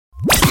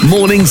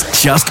Mornings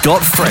just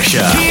got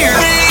fresher. Here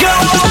we go.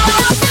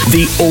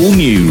 The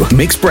all-new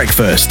Mixed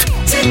Breakfast.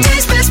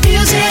 Today's best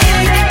music.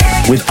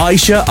 With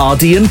Aishah,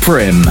 Ardy and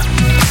Prem.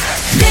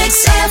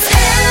 Mix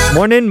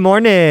FM.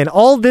 Morning.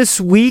 All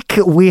this week,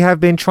 we have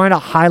been trying to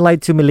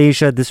highlight to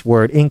Malaysia this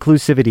word,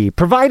 inclusivity,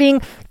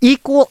 providing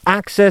equal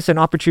access and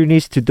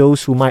opportunities to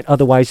those who might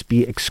otherwise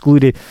be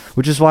excluded,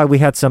 which is why we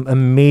had some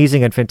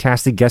amazing and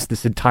fantastic guests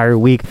this entire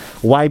week.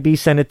 YB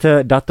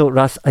Senator Dato'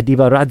 Ras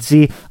Adiba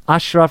Radzi,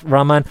 Ashraf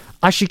Rahman,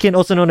 Ashikin,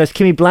 also known as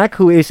Kimmy Black,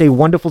 who is a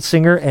wonderful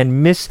singer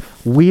and Miss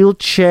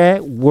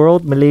Wheelchair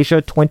World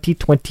Malaysia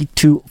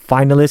 2022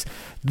 finalist.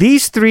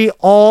 These three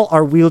all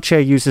are wheelchair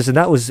users, and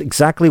that was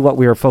exactly what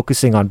we were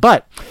focusing on.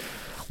 But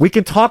we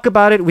can talk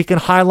about it, we can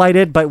highlight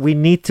it, but we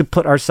need to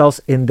put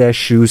ourselves in their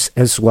shoes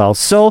as well.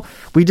 So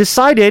we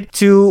decided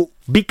to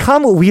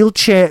become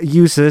wheelchair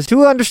users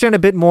to understand a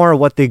bit more of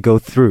what they go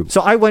through.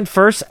 So I went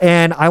first,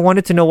 and I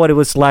wanted to know what it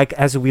was like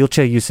as a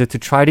wheelchair user to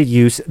try to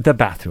use the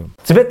bathroom.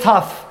 It's a bit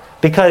tough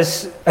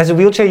because as a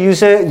wheelchair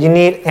user, you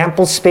need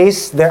ample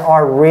space. There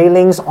are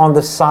railings on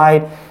the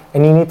side,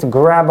 and you need to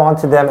grab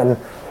onto them and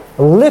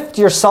lift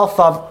yourself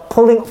up,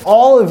 pulling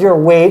all of your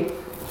weight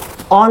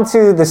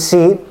onto the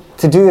seat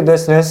to do your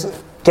business,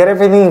 get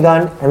everything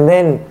done, and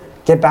then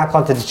get back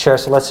onto the chair.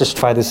 So let's just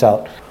try this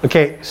out.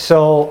 Okay,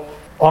 so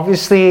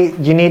obviously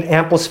you need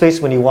ample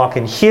space when you walk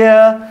in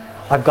here.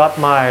 I've got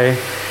my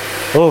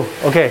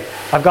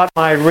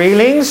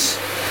railings.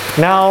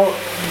 Now,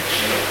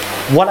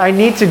 what I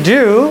need to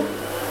do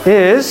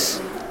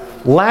is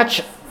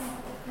latch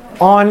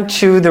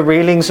onto the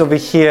railings over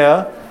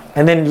here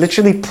and then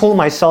literally pull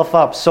myself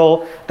up.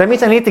 So that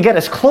means I need to get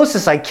as close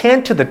as I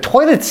can to the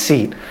toilet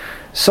seat.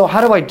 So how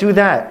do I do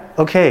that?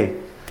 Okay.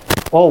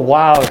 Oh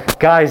wow,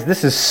 guys,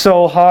 this is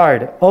so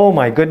hard. Oh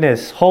my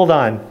goodness, hold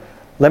on.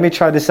 Let me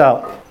try this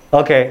out.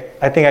 Okay,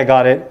 I think I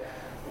got it.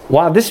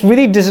 Wow,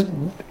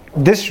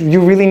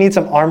 you really need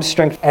some arm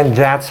strength, and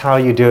that's how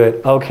you do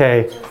it.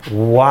 Okay,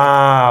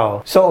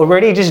 wow. So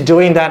already just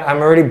doing that, I'm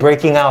already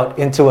breaking out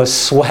into a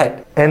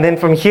sweat. And then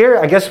from here,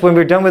 I guess when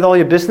we're done with all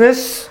your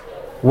business,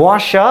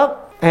 wash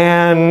up,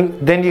 and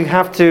then you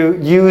have to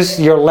use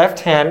your left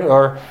hand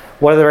or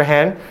whatever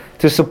hand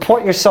to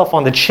support yourself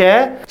on the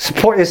chair,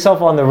 support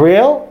yourself on the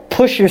rail,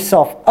 push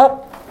yourself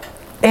up,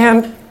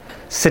 and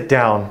sit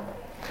down.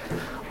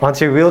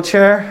 Onto your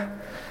wheelchair,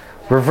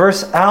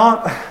 reverse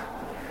out,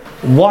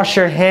 wash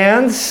your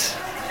hands,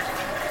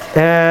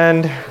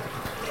 and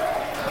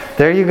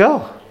there you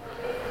go.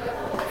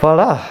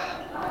 Voila.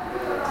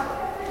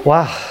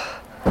 Wow.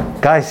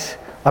 Guys,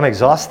 I'm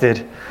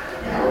exhausted.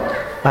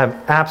 I'm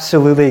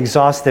absolutely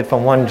exhausted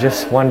from one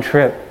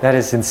trip. That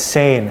is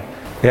insane.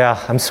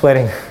 Yeah, I'm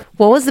sweating.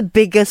 What was the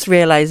biggest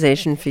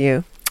realization for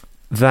you?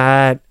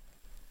 That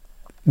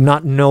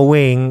not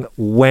knowing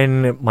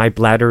when my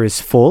bladder is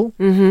full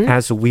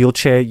as a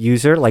wheelchair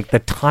user, like the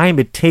time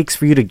it takes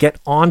for you to get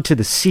onto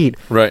the seat,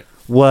 right,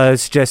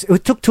 was just,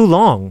 it took too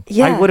long.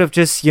 Yeah. I would have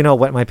just,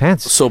 wet my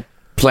pants. So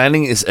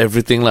planning is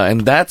everything,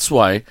 and that's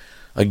why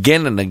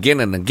again and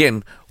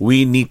again,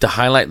 we need to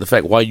highlight the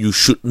fact why you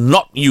should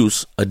not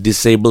use a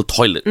disabled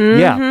toilet.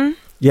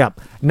 Yeah.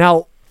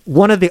 Now,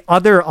 one of the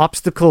other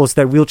obstacles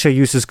that wheelchair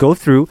users go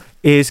through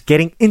is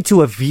getting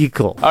into a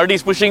vehicle.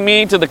 Ardy's pushing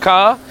me to the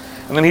car,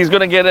 and then he's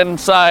going to get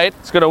inside.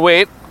 He's going to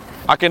wait.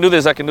 I can do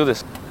this.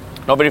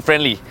 Not very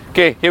friendly.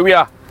 Okay, here we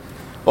are.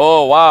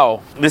 Oh,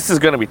 wow. This is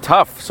going to be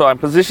tough. So I'm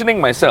positioning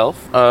myself.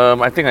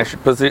 I think I should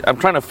I'm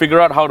trying to figure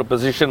out how to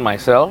position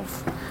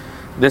myself.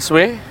 This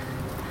way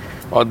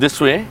or this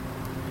way.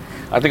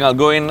 I think I'll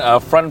go in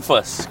front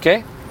first,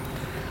 okay?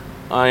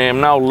 I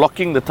am now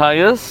locking the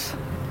tires.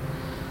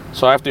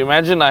 So I have to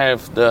imagine I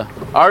have the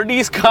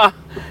Ardy's car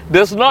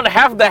does not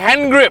have the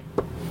hand grip.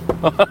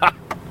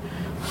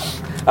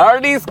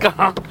 Ardy's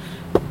car.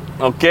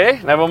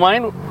 Okay, never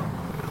mind.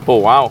 Oh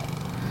wow.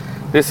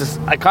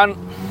 I can't.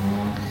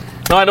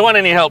 No, I don't want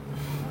any help.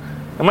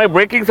 Am I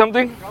breaking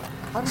something?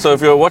 So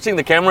if you're watching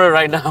the camera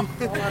right now,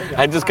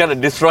 I just kind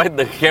of destroyed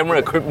the camera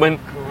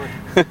equipment.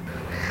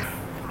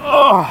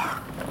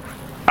 Oh.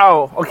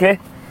 Ow, okay.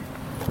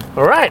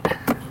 Alright.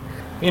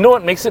 You know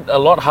what makes it a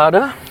lot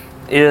harder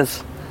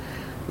is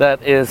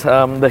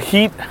the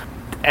heat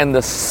and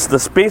the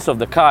space of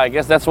the car. I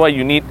guess that's why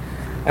you need,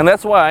 and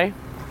that's why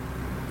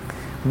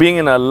being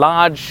in a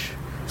large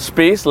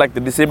space like the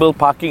disabled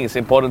parking is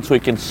important, so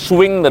you can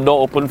swing the door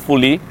open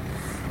fully.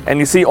 And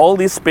you see, all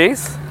this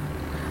space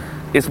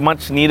is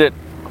much needed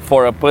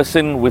for a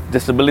person with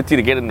disability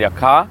to get in their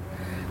car.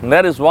 And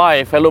that is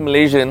why, fellow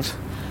Malaysians,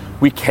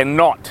 we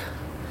cannot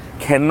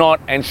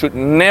and should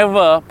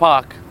never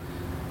park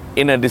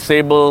in a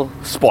disabled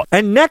spot.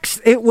 And next,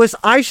 it was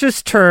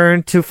Aishah's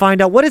turn to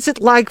find out what is it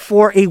like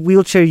for a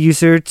wheelchair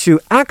user to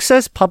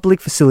access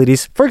public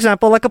facilities, for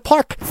example, like a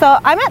park. So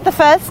I'm at the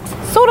first,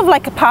 sort of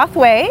like a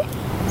pathway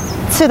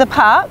to the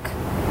park.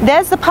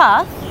 There's the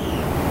path.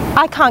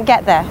 I can't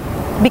get there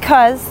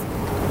because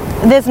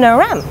there's no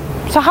ramp.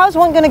 So how's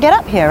one going to get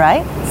up here,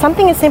 right?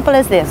 Something as simple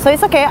as this. So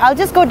it's okay, I'll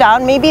just go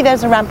down. Maybe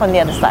there's a ramp on the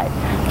other side.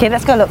 Okay,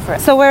 let's go look for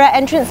it. So we're at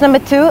entrance number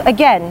 2.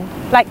 Again,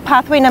 like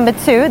pathway number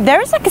 2,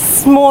 there is like a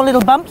small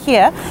little bump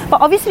here,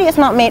 but obviously it's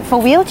not made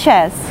for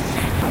wheelchairs.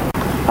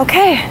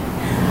 Okay,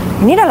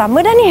 ini dah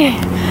lama dah ni.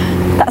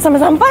 Tak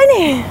sampai-sampai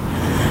ni.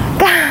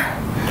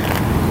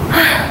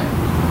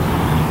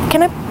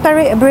 Can I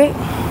parry a break?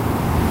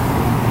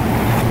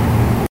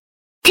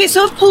 Okay,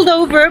 so I've pulled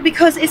over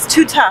because it's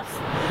too tough.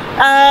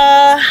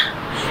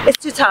 It's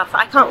too tough.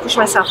 I can't push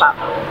myself up.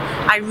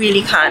 I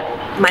really can't.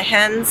 My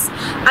hands,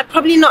 I'm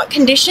probably not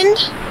conditioned,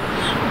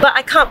 but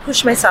I can't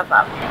push myself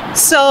up.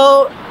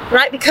 So,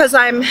 right, because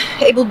I'm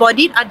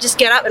able-bodied, I'd just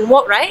get up and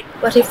walk, right?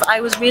 But if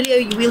I was really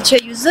a wheelchair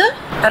user,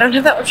 I don't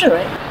have that option,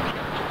 right?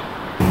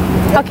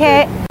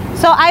 Okay,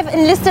 so I've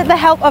enlisted the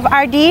help of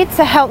RD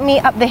to help me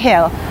up the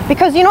hill.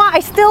 Because you know what, I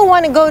still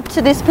want to go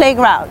to this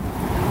playground.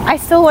 I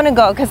still want to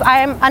go because I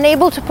am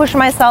unable to push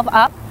myself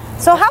up.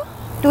 So how?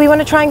 Do we want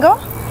to try and go?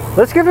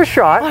 Let's give it a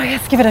shot. Oh,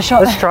 let's give it a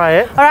shot. Let's try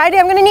it. Alrighty,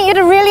 I'm gonna need you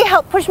to really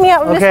help push me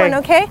out on this one,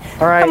 okay?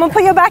 Alright. Come on,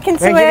 put your back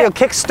into I'm it. gonna give you a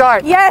kick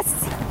start. Yes.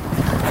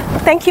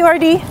 Thank you,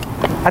 RD.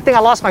 I think I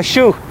lost my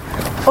shoe.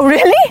 Oh,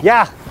 really?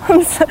 Yeah.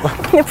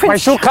 My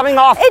shoe coming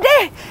off.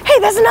 Hey,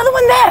 there's another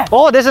one there.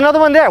 Oh, there's another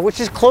one there, which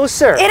is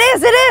closer. It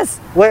is.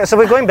 Wait, so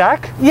we're going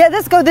back? Yeah,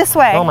 let's go this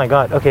way. Oh my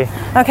god, okay.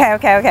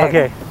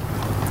 Okay.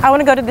 I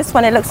want to go to this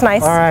one, it looks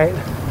nice. Alright.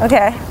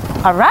 Okay.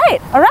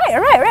 Alright.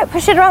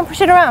 Push it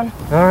around.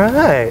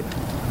 Alright.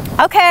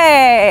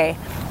 Okay.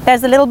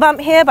 There's a little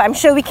bump here, but I'm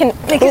sure we can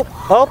make it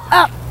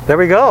up. There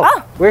we go.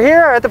 Oh. We're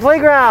here at the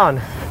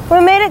playground. We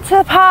made it to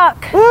the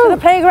park, to the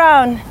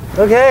playground.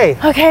 Okay.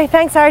 Okay,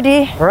 thanks,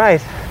 RD.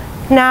 Alright.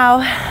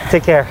 Now.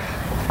 Take care.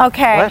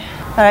 Okay. What?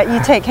 Alright, you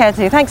take care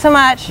too. Thanks so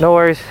much. No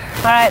worries.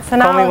 Alright, so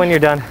now Call me when you're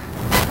done.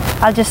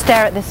 I'll just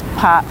stare at this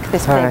park,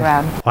 this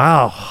playground.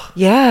 Wow.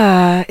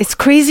 Yeah, it's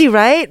crazy,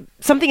 right?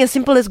 Something as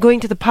simple as going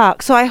to the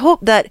park. So I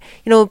hope that,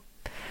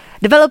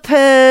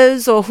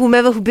 developers or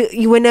whomever,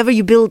 whenever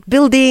you build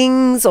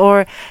buildings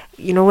or,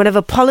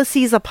 whenever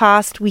policies are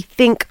passed, we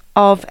think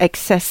of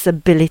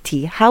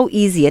accessibility. How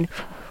easy and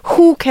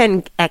who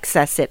can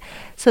access it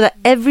so that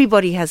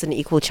everybody has an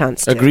equal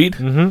chance to. Agreed?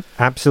 Mm-hmm.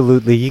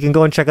 Absolutely. You can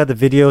go and check out the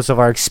videos of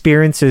our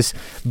experiences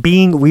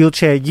being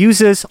wheelchair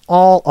users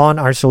all on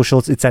our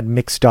socials. It's at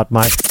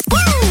mix.my.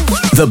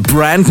 The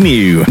brand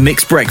new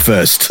Mixed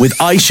Breakfast with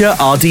Aishah,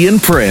 Ardy and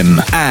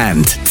Prim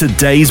and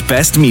today's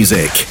best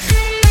music.